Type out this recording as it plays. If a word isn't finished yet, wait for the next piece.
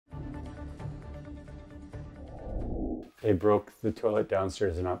They broke the toilet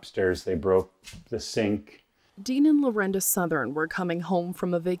downstairs and upstairs. They broke the sink. Dean and Lorenda Southern were coming home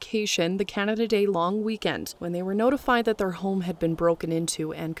from a vacation, the Canada Day long weekend, when they were notified that their home had been broken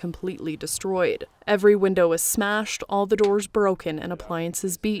into and completely destroyed. Every window was smashed, all the doors broken, and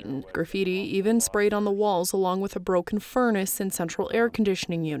appliances beaten. Graffiti even sprayed on the walls, along with a broken furnace and central air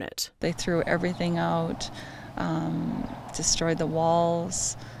conditioning unit. They threw everything out, destroyed the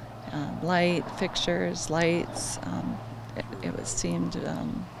walls, light fixtures, lights. It seemed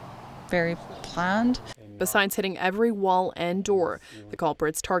very planned. Besides hitting every wall and door, the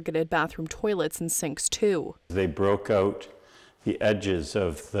culprits targeted bathroom toilets and sinks too. They broke out the edges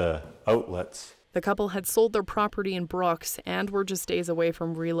of the outlets. The couple had sold their property in Brooks and were just days away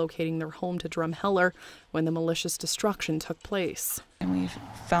from relocating their home to Drumheller when the malicious destruction took place. And we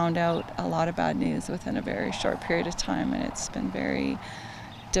found out a lot of bad news within a very short period of time, and it's been very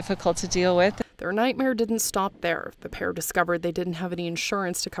difficult to deal with. Their nightmare didn't stop there. The pair discovered they didn't have any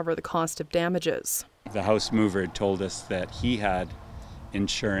insurance to cover the cost of damages. The house mover had told us that he had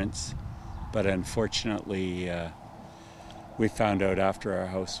insurance, but unfortunately we found out after our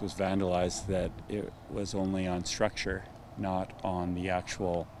house was vandalized that it was only on structure, not on the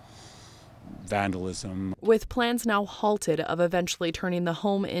actual vandalism. With plans now halted of eventually turning the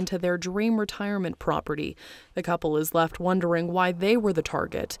home into their dream retirement property, the couple is left wondering why they were the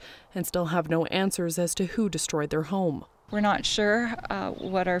target and still have no answers as to who destroyed their home. We're not sure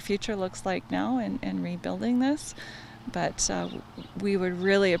what our future looks like now in rebuilding this, but we would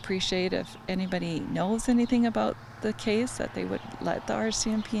really appreciate if anybody knows anything about the case, that they would let the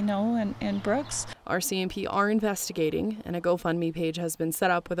RCMP know and Brooks. RCMP are investigating, and a GoFundMe page has been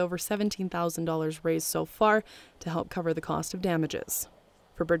set up with over $17,000 raised so far to help cover the cost of damages.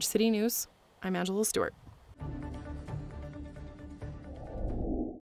 For Bridge City News, I'm Angela Stewart.